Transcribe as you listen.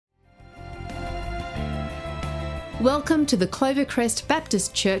Welcome to the Clovercrest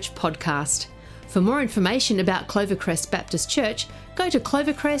Baptist Church podcast. For more information about Clovercrest Baptist Church, go to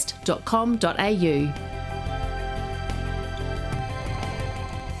clovercrest.com.au.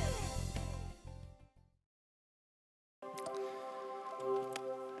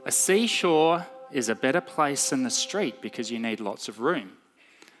 A seashore is a better place than the street because you need lots of room.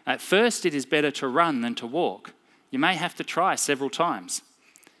 At first, it is better to run than to walk. You may have to try several times.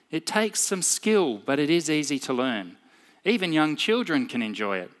 It takes some skill, but it is easy to learn. Even young children can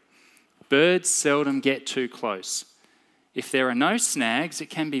enjoy it. Birds seldom get too close. If there are no snags, it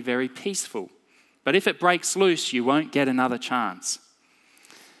can be very peaceful. But if it breaks loose, you won't get another chance.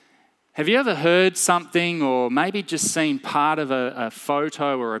 Have you ever heard something or maybe just seen part of a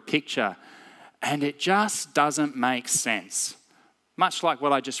photo or a picture and it just doesn't make sense? Much like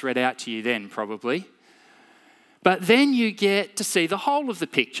what I just read out to you then, probably. But then you get to see the whole of the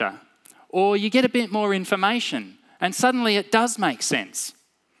picture, or you get a bit more information, and suddenly it does make sense.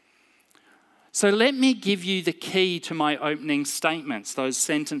 So let me give you the key to my opening statements, those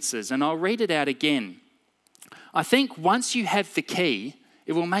sentences, and I'll read it out again. I think once you have the key,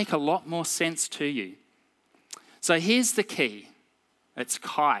 it will make a lot more sense to you. So here's the key. It's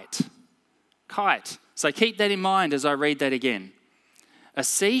kite. Kite. So keep that in mind as I read that again. A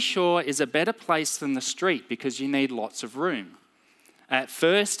seashore is a better place than the street because you need lots of room. At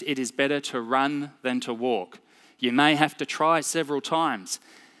first, it is better to run than to walk. You may have to try several times.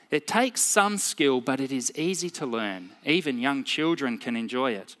 It takes some skill, but it is easy to learn. Even young children can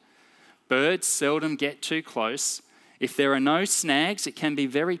enjoy it. Birds seldom get too close. If there are no snags, it can be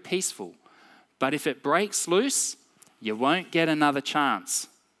very peaceful. But if it breaks loose, you won't get another chance.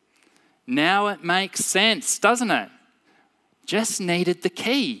 Now it makes sense, doesn't it? Just needed the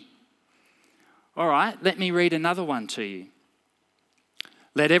key. All right, let me read another one to you.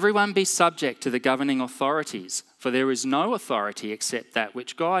 Let everyone be subject to the governing authorities, for there is no authority except that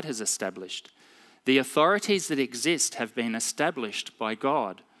which God has established. The authorities that exist have been established by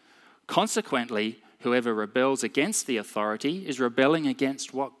God. Consequently, whoever rebels against the authority is rebelling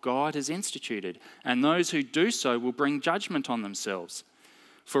against what God has instituted, and those who do so will bring judgment on themselves.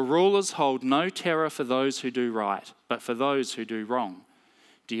 For rulers hold no terror for those who do right, but for those who do wrong.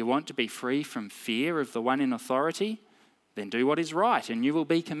 Do you want to be free from fear of the one in authority? Then do what is right, and you will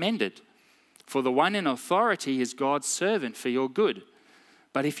be commended. For the one in authority is God's servant for your good.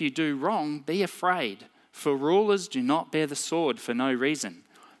 But if you do wrong, be afraid, for rulers do not bear the sword for no reason.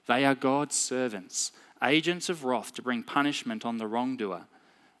 They are God's servants, agents of wrath to bring punishment on the wrongdoer.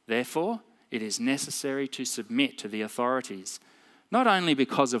 Therefore, it is necessary to submit to the authorities, not only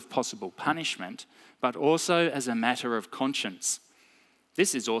because of possible punishment, but also as a matter of conscience.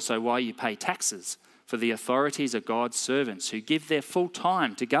 This is also why you pay taxes, for the authorities are God's servants who give their full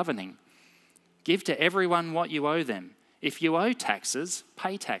time to governing. Give to everyone what you owe them. If you owe taxes,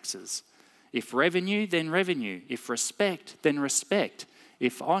 pay taxes. If revenue, then revenue. If respect, then respect.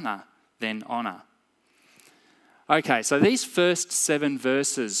 If honour, then honour. Okay, so these first 7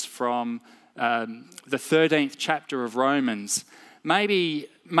 verses from the 13th chapter of Romans maybe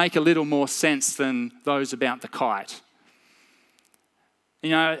make a little more sense than those about the kite. You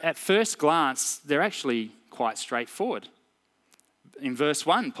know, at first glance, they're actually quite straightforward. In verse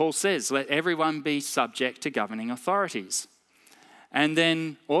 1, Paul says, let everyone be subject to governing authorities. And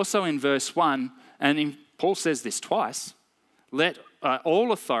then also in verse 1, Paul says this twice, let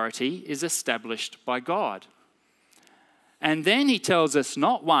all authority is established by God. And then he tells us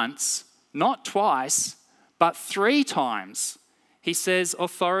not once, not twice, but 3 times. He says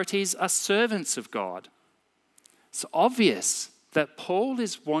authorities are servants of God. It's obvious that Paul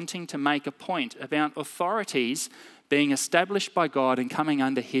is wanting to make a point about authorities being established by God and coming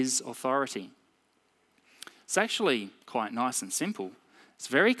under his authority. It's actually quite nice and simple. It's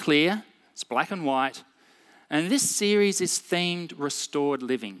very clear, it's black and white, and this series is themed Restored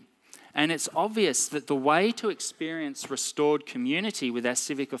Living. And it's obvious that the way to experience restored community with our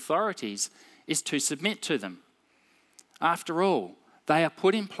civic authorities is to submit to them. After all, they are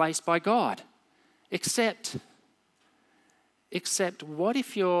put in place by God. Except what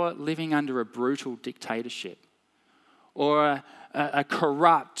if you're living under a brutal dictatorship or a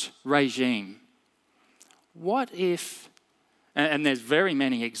corrupt regime? What if, and there's very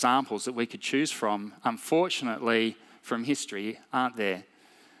many examples that we could choose from, unfortunately, from history, aren't there?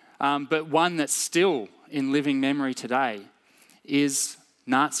 But one that's still in living memory today is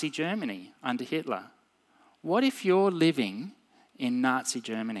Nazi Germany under Hitler. What if you're living in Nazi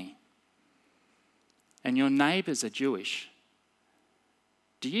Germany and your neighbours are Jewish?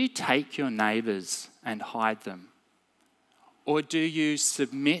 Do you take your neighbours and hide them? Or do you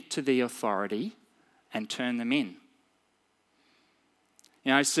submit to the authority and turn them in?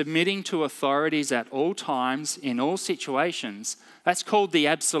 Submitting to authorities at all times, in all situations, that's called the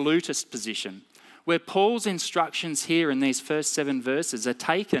absolutist position, where Paul's instructions here in these first 7 verses are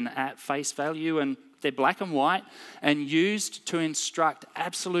taken at face value and they're black and white and used to instruct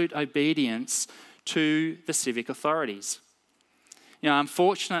absolute obedience to the civic authorities.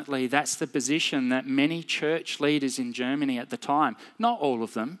 Unfortunately, that's the position that many church leaders in Germany at the time, not all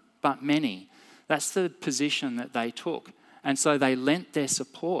of them, but many, that's the position that they took. And so they lent their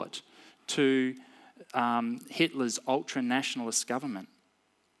support to Hitler's ultra-nationalist government.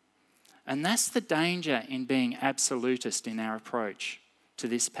 And that's the danger in being absolutist in our approach to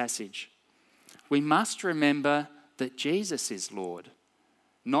this passage. We must remember that Jesus is Lord,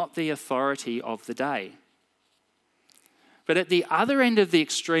 not the authority of the day. But at the other end of the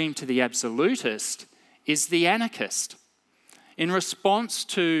extreme to the absolutist is the anarchist. In response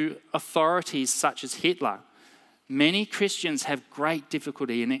to authorities such as Hitler, many Christians have great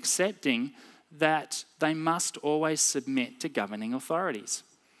difficulty in accepting that they must always submit to governing authorities.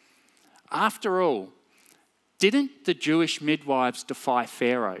 After all, didn't the Jewish midwives defy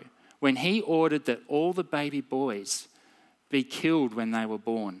Pharaoh when he ordered that all the baby boys be killed when they were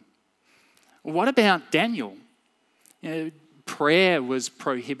born? What about Daniel? Prayer was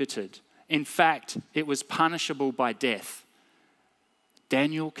prohibited. In fact, it was punishable by death.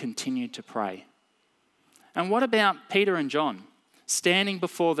 Daniel continued to pray. And what about Peter and John? Standing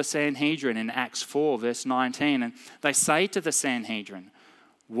before the Sanhedrin in Acts 4, verse 19, and they say to the Sanhedrin,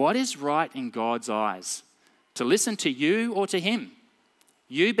 "What is right in God's eyes? To listen to you or to him?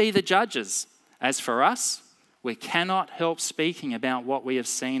 You be the judges. As for us, we cannot help speaking about what we have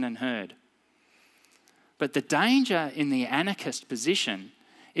seen and heard." But the danger in the anarchist position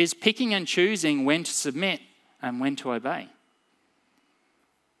is picking and choosing when to submit and when to obey.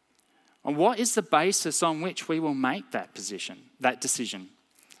 And what is the basis on which we will make that decision?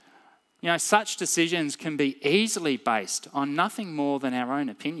 Such decisions can be easily based on nothing more than our own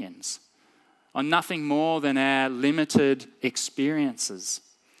opinions, on nothing more than our limited experiences,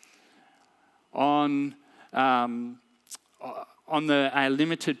 on our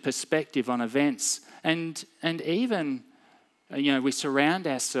limited perspective on events, and even we surround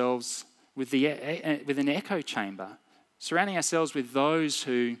ourselves with an echo chamber, surrounding ourselves with those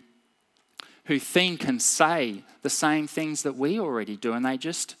who think and say the same things that we already do, and they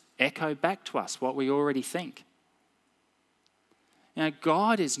just echo back to us what we already think.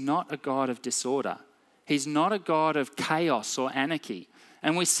 God is not a God of disorder. He's not a God of chaos or anarchy.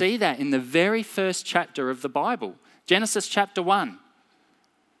 And we see that in the very first chapter of the Bible, Genesis chapter 1.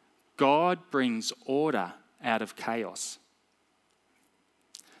 God brings order out of chaos.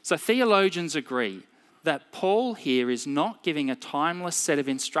 So theologians agree that Paul here is not giving a timeless set of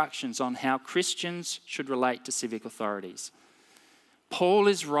instructions on how Christians should relate to civic authorities. Paul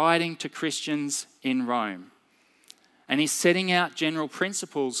is writing to Christians in Rome, and he's setting out general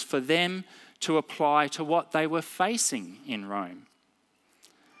principles for them to apply to what they were facing in Rome.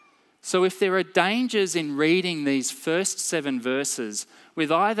 So if there are dangers in reading these first 7 verses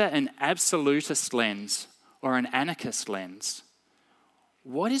with either an absolutist lens or an anarchist lens,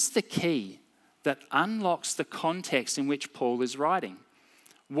 what is the key that unlocks the context in which Paul is writing?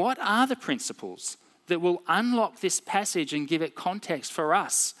 What are the principles that will unlock this passage and give it context for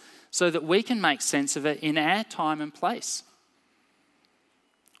us so that we can make sense of it in our time and place?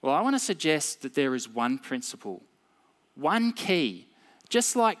 Well, I want to suggest that there is one principle, one key,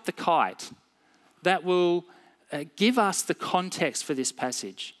 just like the kite, that will give us the context for this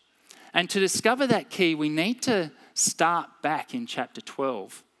passage. And to discover that key, we need to start back in chapter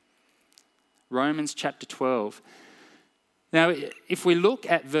 12. Romans chapter 12. Now, if we look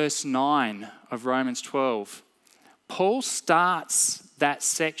at verse 9 of Romans 12, Paul starts that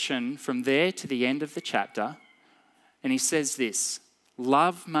section from there to the end of the chapter, and he says this: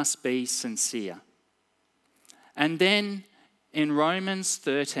 love must be sincere. And then in Romans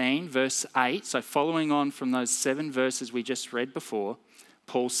 13, verse 8, so following on from those 7 verses we just read before,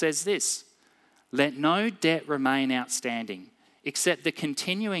 Paul says this: let no debt remain outstanding, except the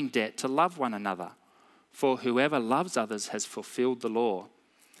continuing debt to love one another. For whoever loves others has fulfilled the law.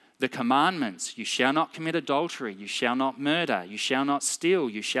 The commandments, you shall not commit adultery, you shall not murder, you shall not steal,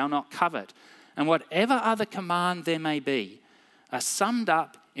 you shall not covet, and whatever other command there may be, are summed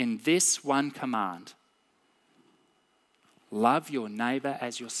up in this one command: love your neighbour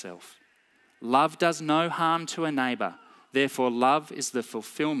as yourself. Love does no harm to a neighbour, therefore love is the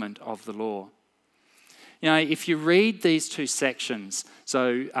fulfilment of the law. If you read these 2 sections,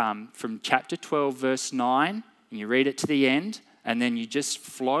 so from chapter 12, verse 9, and you read it to the end, and then you just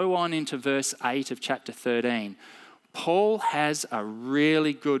flow on into verse 8 of chapter 13, Paul has a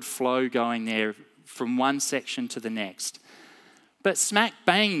really good flow going there from one section to the next. But smack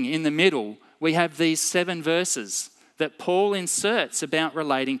bang in the middle, we have these 7 verses that Paul inserts about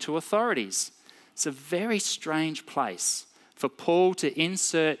relating to authorities. It's a very strange place for Paul to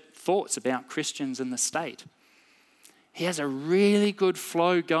insert thoughts about Christians and the state. He has a really good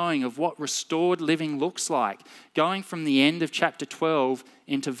flow going of what restored living looks like, going from the end of chapter 12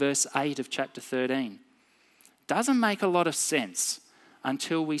 into verse 8 of chapter 13. Doesn't make a lot of sense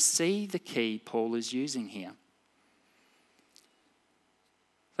until we see the key Paul is using here.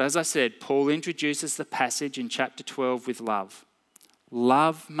 So as I said, Paul introduces the passage in chapter 12 with love.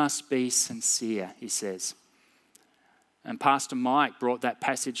 Love must be sincere, he says. And Pastor Mike brought that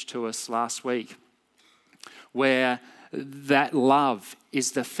passage to us last week, where that love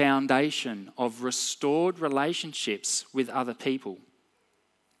is the foundation of restored relationships with other people.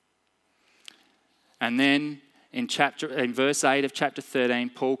 And then in verse 8 of chapter 13,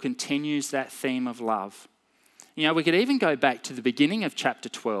 Paul continues that theme of love. You know, we could even go back to the beginning of chapter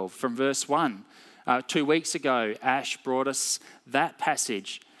 12 from verse 1. 2 weeks ago, Ash brought us that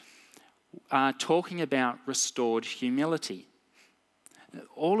passage talking about restored humility.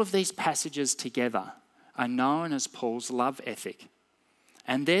 All of these passages together are known as Paul's love ethic.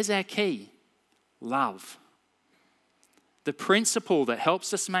 And there's our key, love. The principle that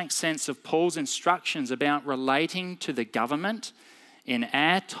helps us make sense of Paul's instructions about relating to the government in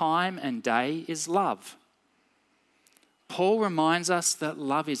our time and day is love. Paul reminds us that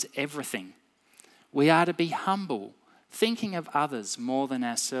love is everything. We are to be humble, thinking of others more than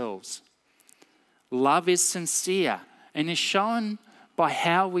ourselves. Love is sincere and is shown by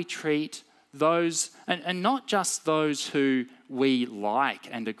how we treat those, and not just those who we like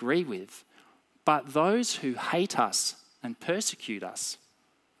and agree with, but those who hate us and persecute us.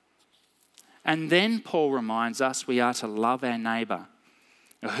 And then Paul reminds us we are to love our neighbour.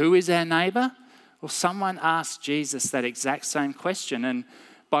 Who is our neighbour? Well, someone asked Jesus that exact same question, and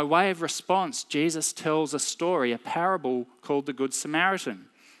by way of response, Jesus tells a story, a parable called the Good Samaritan.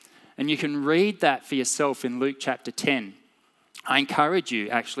 And you can read that for yourself in Luke chapter 10. I encourage you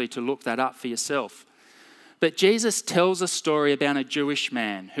actually to look that up for yourself. But Jesus tells a story about a Jewish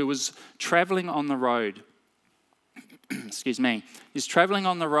man who was travelling on the road. Excuse me. He's travelling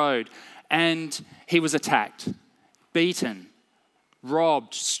on the road and he was attacked, beaten,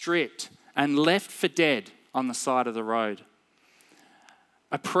 robbed, stripped, and left for dead on the side of the road.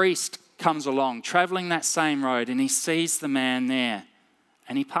 A priest comes along, travelling that same road, and he sees the man there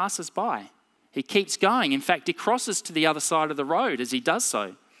and he passes by. He keeps going. In fact, he crosses to the other side of the road as he does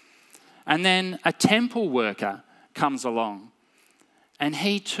so. And then a temple worker comes along and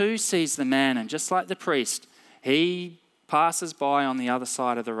he too sees the man, and just like the priest, he passes by on the other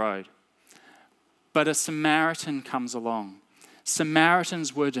side of the road. But a Samaritan comes along.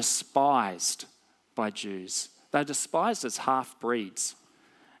 Samaritans were despised by Jews. They're despised as half-breeds.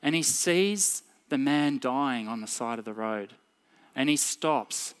 And he sees the man dying on the side of the road. And he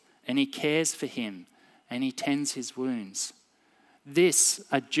stops and he cares for him and he tends his wounds. This,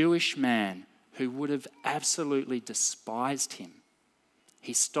 a Jewish man who would have absolutely despised him,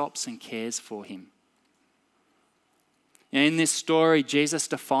 he stops and cares for him. In this story, Jesus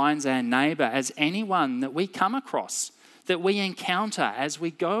defines our neighbour as anyone that we come across, that we encounter as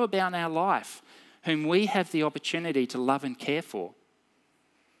we go about our life, whom we have the opportunity to love and care for.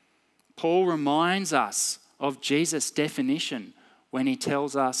 Paul reminds us of Jesus' definition when he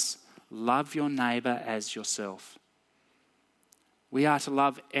tells us, love your neighbour as yourself. We are to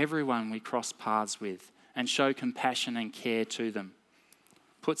love everyone we cross paths with and show compassion and care to them.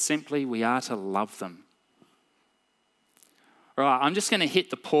 Put simply, we are to love them. All right, I'm just going to hit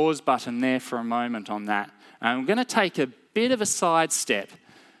the pause button there for a moment on that. I'm going to take a bit of a sidestep,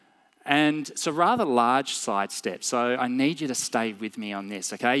 and it's a rather large sidestep, so I need you to stay with me on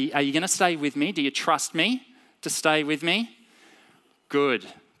this, okay? Are you going to stay with me? Do you trust me to stay with me? Good,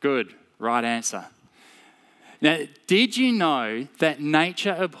 right answer. Now, did you know that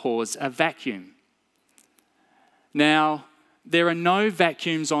nature abhors a vacuum? Now, there are no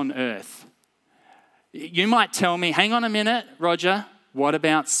vacuums on Earth. You might tell me, hang on a minute, Roger, what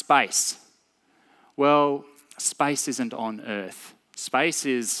about space? Well, space isn't on Earth. Space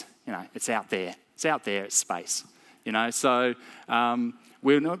is, it's out there. It's out there, it's space. So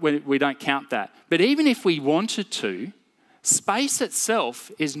we don't count that. But even if we wanted to, space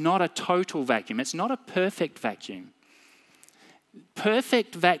itself is not a total vacuum. It's not a perfect vacuum.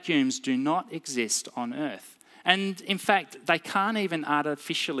 Perfect vacuums do not exist on Earth. And in fact, they can't even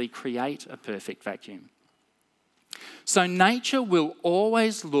artificially create a perfect vacuum. So nature will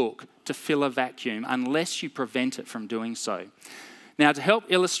always look to to fill a vacuum unless you prevent it from doing so. Now, to help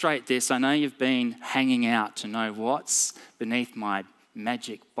illustrate this, I know you've been hanging out to know what's beneath my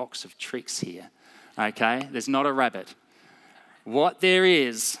magic box of tricks here. Okay, there's not a rabbit. What there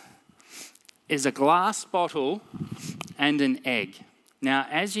is a glass bottle and an egg. Now,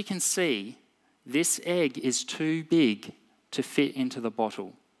 as you can see, this egg is too big to fit into the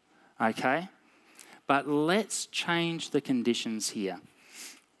bottle. Okay? But let's change the conditions here.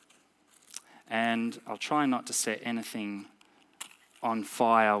 And I'll try not to set anything on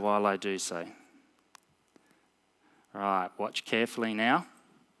fire while I do so. Right, watch carefully now.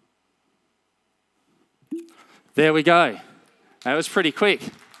 There we go. That was pretty quick.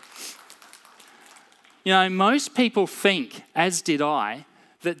 You know, most people think, as did I,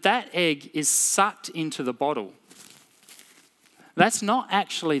 that egg is sucked into the bottle. That's not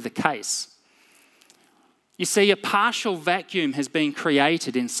actually the case. You see, a partial vacuum has been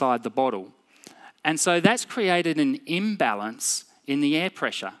created inside the bottle. And so that's created an imbalance in the air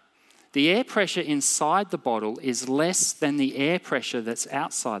pressure. The air pressure inside the bottle is less than the air pressure that's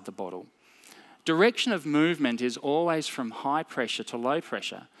outside the bottle. Direction of movement is always from high pressure to low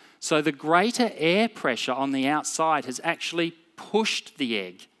pressure. So the greater air pressure on the outside has actually pushed the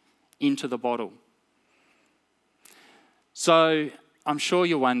egg into the bottle. So I'm sure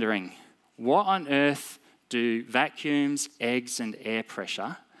you're wondering, what on earth do vacuums, eggs, and air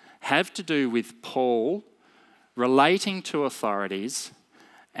pressure have to do with Paul relating to authorities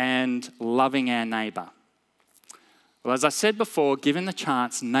and loving our neighbour? Well, as I said before, given the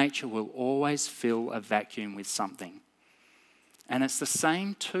chance, nature will always fill a vacuum with something. And it's the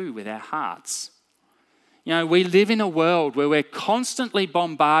same too with our hearts. You know, we live in a world where we're constantly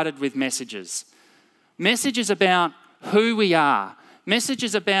bombarded with messages. Messages about who we are.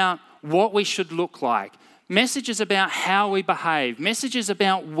 Messages about what we should look like. Messages about how we behave. Messages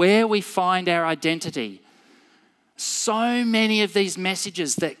about where we find our identity. So many of these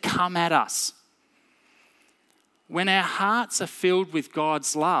messages that come at us. When our hearts are filled with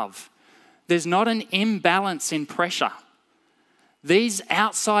God's love, there's not an imbalance in pressure. These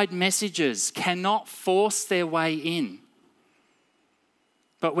outside messages cannot force their way in.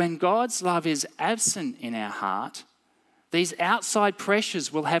 But when God's love is absent in our heart, these outside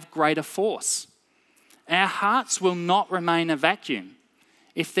pressures will have greater force. Our hearts will not remain a vacuum.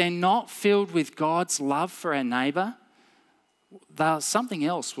 If they're not filled with God's love for our neighbour, something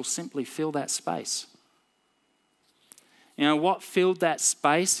else will simply fill that space. You know, what filled that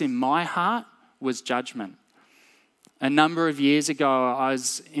space in my heart was judgment. A number of years ago, I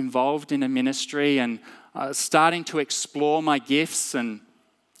was involved in a ministry and I was starting to explore my gifts and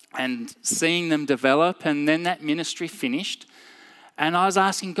seeing them develop. And then that ministry finished. And I was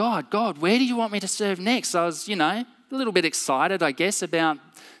asking God, where do you want me to serve next? I was, a little bit excited, I guess, about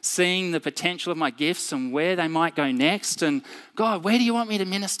seeing the potential of my gifts and where they might go next. And God, where do you want me to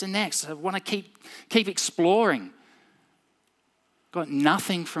minister next? I want to keep exploring. Got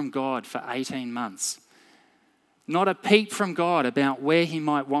nothing from God for 18 months. Not a peep from God about where he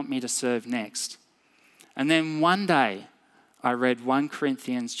might want me to serve next. And then one day, I read 1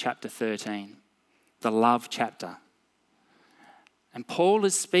 Corinthians chapter 13, the love chapter. And Paul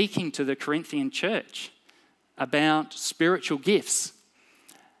is speaking to the Corinthian church about spiritual gifts.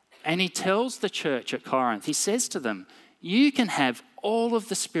 And he tells the church at Corinth, he says to them, you can have all of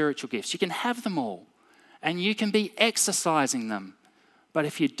the spiritual gifts. You can have them all. And you can be exercising them. But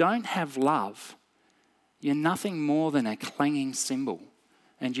if you don't have love, you're nothing more than a clanging cymbal.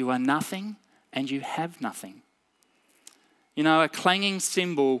 And you are nothing and you have nothing. You know, a clanging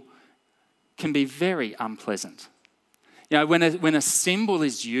cymbal can be very unpleasant. You know, when a cymbal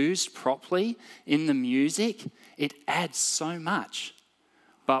is used properly in the music, it adds so much.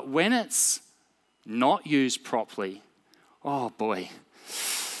 But when it's not used properly, oh boy,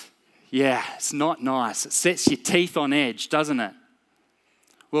 yeah, it's not nice. It sets your teeth on edge, doesn't it?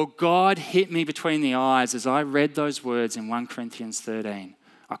 Well, God hit me between the eyes as I read those words in 1 Corinthians 13.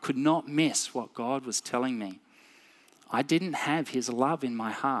 I could not miss what God was telling me. I didn't have his love in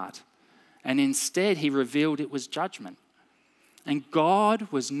my heart. And instead, he revealed it was judgment. And God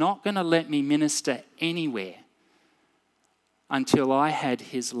was not going to let me minister anywhere until I had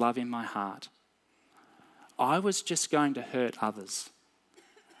his love in my heart. I was just going to hurt others.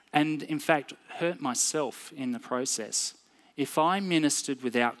 And in fact, hurt myself in the process. If I ministered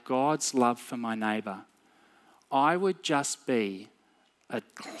without God's love for my neighbour, I would just be a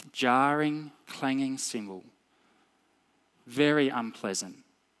jarring, clanging cymbal. Very unpleasant,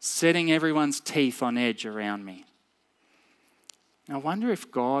 setting everyone's teeth on edge around me. I wonder if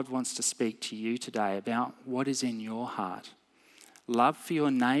God wants to speak to you today about what is in your heart. Love for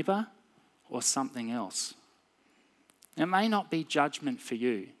your neighbour or something else. It may not be judgment for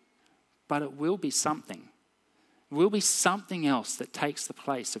you, but it will be something. It will be something else that takes the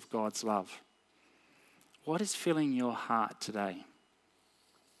place of God's love. What is filling your heart today?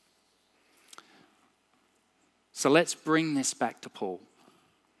 So let's bring this back to Paul.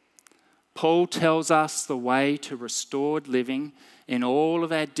 Paul tells us the way to restored living in all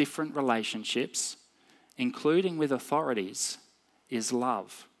of our different relationships, including with authorities, is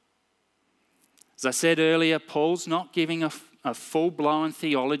love. As I said earlier, Paul's not giving a full-blown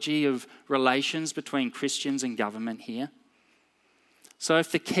theology of relations between Christians and government here. So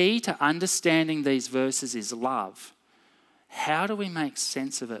if the key to understanding these verses is love, how do we make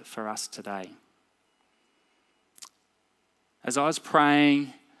sense of it for us today? As I was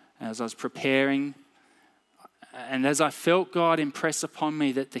praying, as I was preparing, and as I felt God impress upon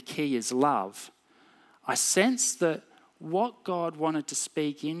me that the key is love, I sensed that what God wanted to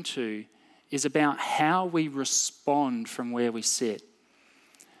speak into is about how we respond from where we sit.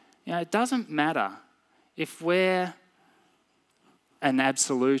 You know, it doesn't matter if we're an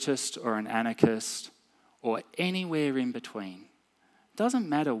absolutist or an anarchist or anywhere in between. It doesn't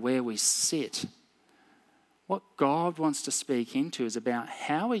matter where we sit. What God wants to speak into is about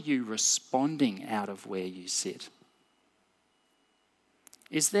how are you responding out of where you sit?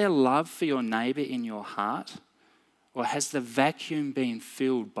 Is there love for your neighbour in your heart? Or has the vacuum been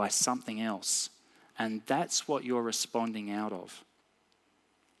filled by something else? And that's what you're responding out of.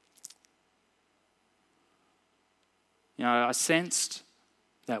 You know, I sensed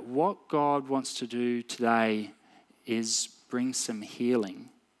that what God wants to do today is bring some healing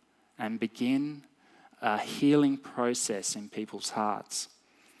and begin a healing process in people's hearts.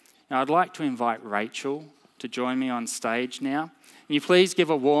 Now, I'd like to invite Rachel to join me on stage now. Can you please give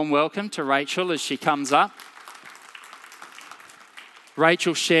a warm welcome to Rachel as she comes up?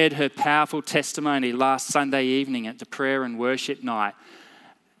 Rachel shared her powerful testimony last Sunday evening at the prayer and worship night.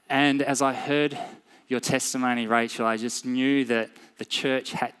 And as I heard your testimony, Rachel, I just knew that the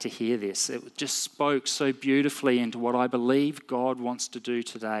church had to hear this. It just spoke so beautifully into what I believe God wants to do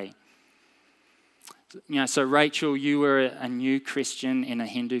today. You know, so Rachel, you were a new Christian in a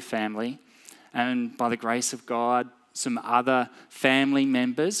Hindu family, and by the grace of God, some other family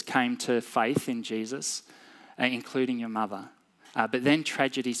members came to faith in Jesus, including your mother. But then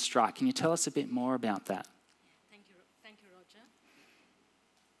tragedy struck. Can you tell us a bit more about that? Thank you, Roger.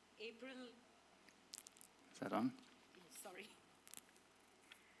 April. Is that on? Sorry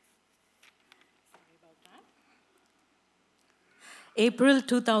about that. April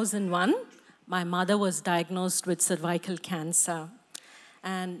 2001, my mother was diagnosed with cervical cancer.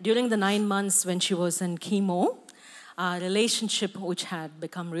 And during the 9 months when she was in chemo, our relationship, which had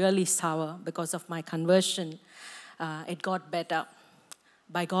become really sour because of my conversion, it got better.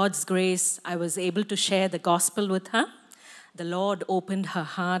 By God's grace, I was able to share the gospel with her. The Lord opened her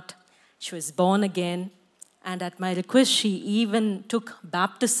heart. She was born again. And at my request, she even took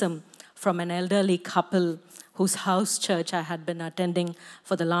baptism from an elderly couple whose house church I had been attending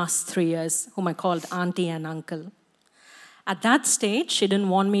for the last 3 years, whom I called auntie and uncle. At that stage, she didn't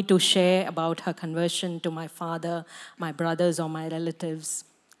want me to share about her conversion to my father, my brothers, or my relatives.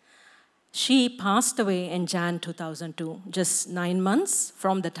 She passed away in Jan 2002, just 9 months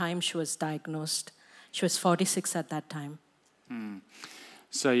from the time she was diagnosed. She was 46 at that time.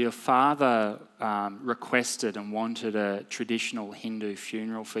 So your father requested and wanted a traditional Hindu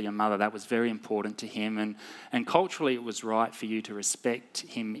funeral for your mother. That was very important to him, and culturally it was right for you to respect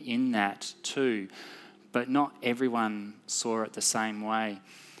him in that too. But not everyone saw it the same way.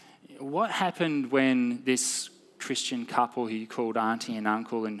 What happened when this Christian couple who you called auntie and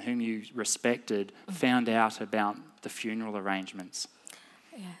uncle and whom you respected found out about the funeral arrangements?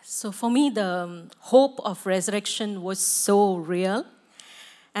 Yeah. So for me, the hope of resurrection was so real.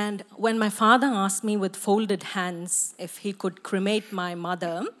 And when my father asked me with folded hands if he could cremate my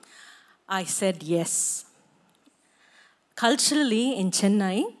mother, I said yes. Culturally, in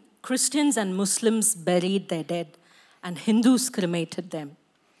Chennai, Christians and Muslims buried their dead, and Hindus cremated them.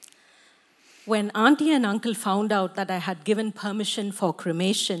 When auntie and uncle found out that I had given permission for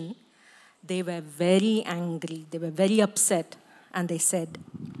cremation, they were very angry. They were very upset, and they said,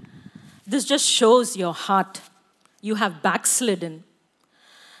 "This just shows your heart. You have backslidden.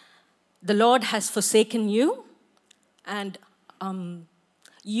 The Lord has forsaken you, and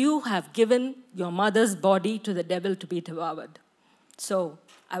you have given your mother's body to the devil to be devoured." So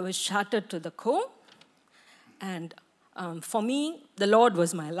I was shattered to the core, and for me, the Lord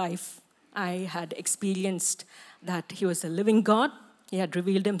was my life. I had experienced that He was a living God, He had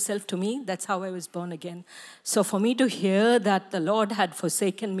revealed himself to me. That's how I was born again. So for me to hear that the Lord had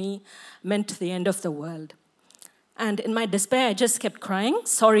forsaken me meant the end of the world. And in my despair, I just kept crying,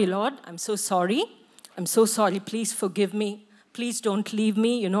 "Sorry, Lord, I'm so sorry. I'm so sorry. Please forgive me. Please don't leave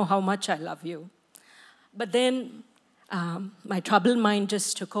me. You know how much I love you." But then my troubled mind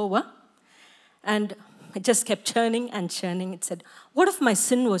just took over, and it just kept churning and churning. It said, what if my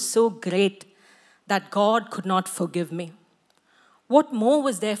sin was so great that God could not forgive me? What more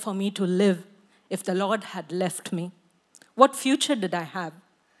was there for me to live if the Lord had left me? What future did I have?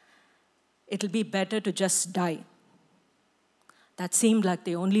 It'll be better to just die. That seemed like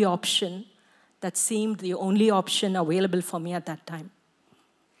the only option. That seemed the only option available for me at that time.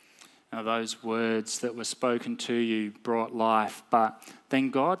 Now, those words that were spoken to you brought life, but then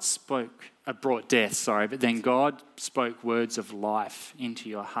God brought death, but then God spoke words of life into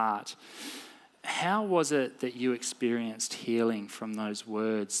your heart. How was it that you experienced healing from those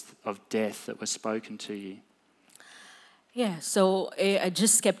words of death that were spoken to you? Yeah, so I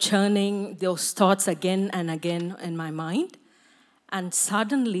just kept churning those thoughts again and again in my mind. And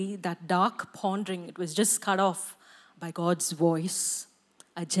suddenly, that dark pondering, it was just cut off by God's voice.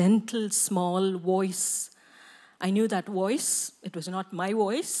 A gentle, small voice. I knew that voice. It was not my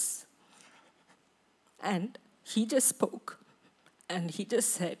voice. And he just spoke. And he just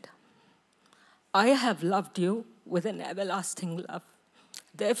said, "I have loved you with an everlasting love.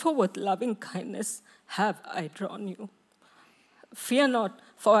 Therefore, with loving kindness have I drawn you. Fear not,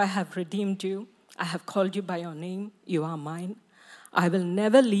 for I have redeemed you. I have called you by your name. You are mine. I will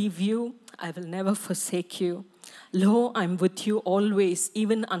never leave you. I will never forsake you. Lo, I'm with you always,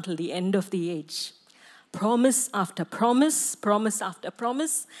 even until the end of the age." Promise after promise, promise after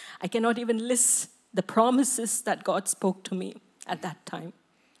promise. I cannot even list the promises that God spoke to me at that time.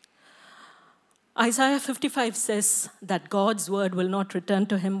 Isaiah 55 says that God's word will not return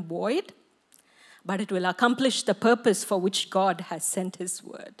to him void, but it will accomplish the purpose for which God has sent his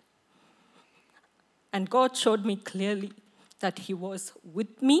word. And God showed me clearly that he was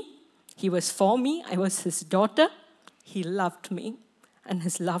with me, he was for me, I was his daughter, he loved me, and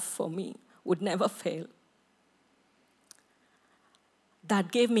his love for me would never fail.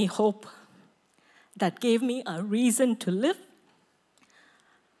 That gave me hope. That gave me a reason to live.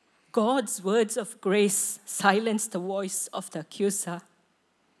 God's words of grace silenced the voice of the accuser.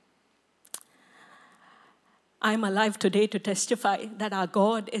 I'm alive today to testify that our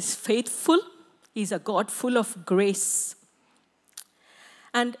God is faithful. He's a God full of grace.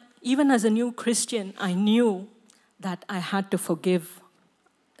 And even as a new Christian, I knew that I had to forgive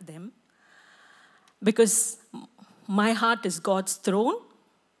them because my heart is God's throne,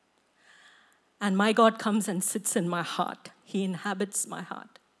 and my God comes and sits in my heart. He inhabits my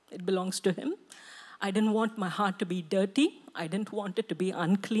heart. It belongs to him. I didn't want my heart to be dirty. I didn't want it to be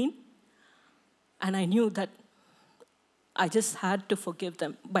unclean. And I knew that I just had to forgive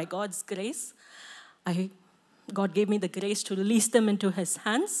them. By God's grace, God gave me the grace to release them into his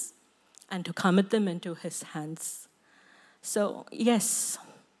hands and to commit them into his hands. So, yes,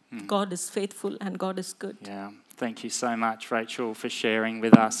 God is faithful and God is good. Yeah, thank you so much, Rachel, for sharing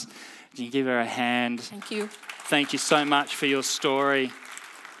with us. Can you give her a hand? Thank you. Thank you so much for your story.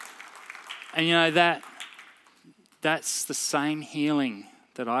 And you know, that's the same healing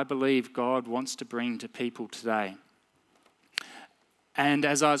that I believe God wants to bring to people today. And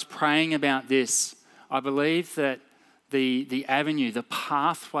as I was praying about this, I believe that the avenue, the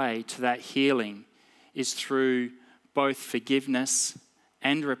pathway to that healing is through both forgiveness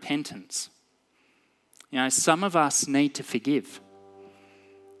and repentance. You know, some of us need to forgive.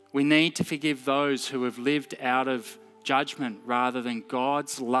 We need to forgive those who have lived out of judgment rather than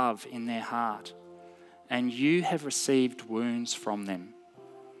God's love in their heart. And you have received wounds from them,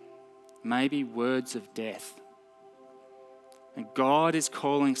 maybe words of death. And God is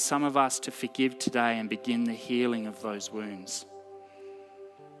calling some of us to forgive today and begin the healing of those wounds.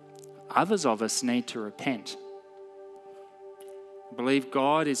 Others of us need to repent. I believe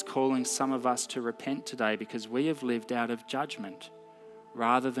God is calling some of us to repent today because we have lived out of judgment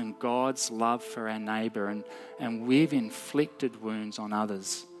rather than God's love for our neighbour, and we've inflicted wounds on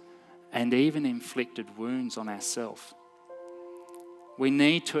others and even inflicted wounds on ourselves. We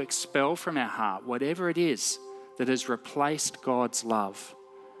need to expel from our heart whatever it is that has replaced God's love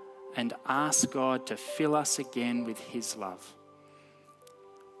and ask God to fill us again with his love.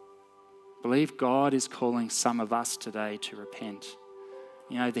 I believe God is calling some of us today to repent.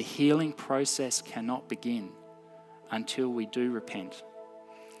 You know, the healing process cannot begin until we do repent.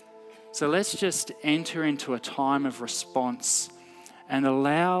 So let's just enter into a time of response and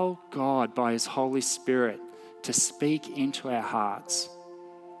allow God by his Holy Spirit to speak into our hearts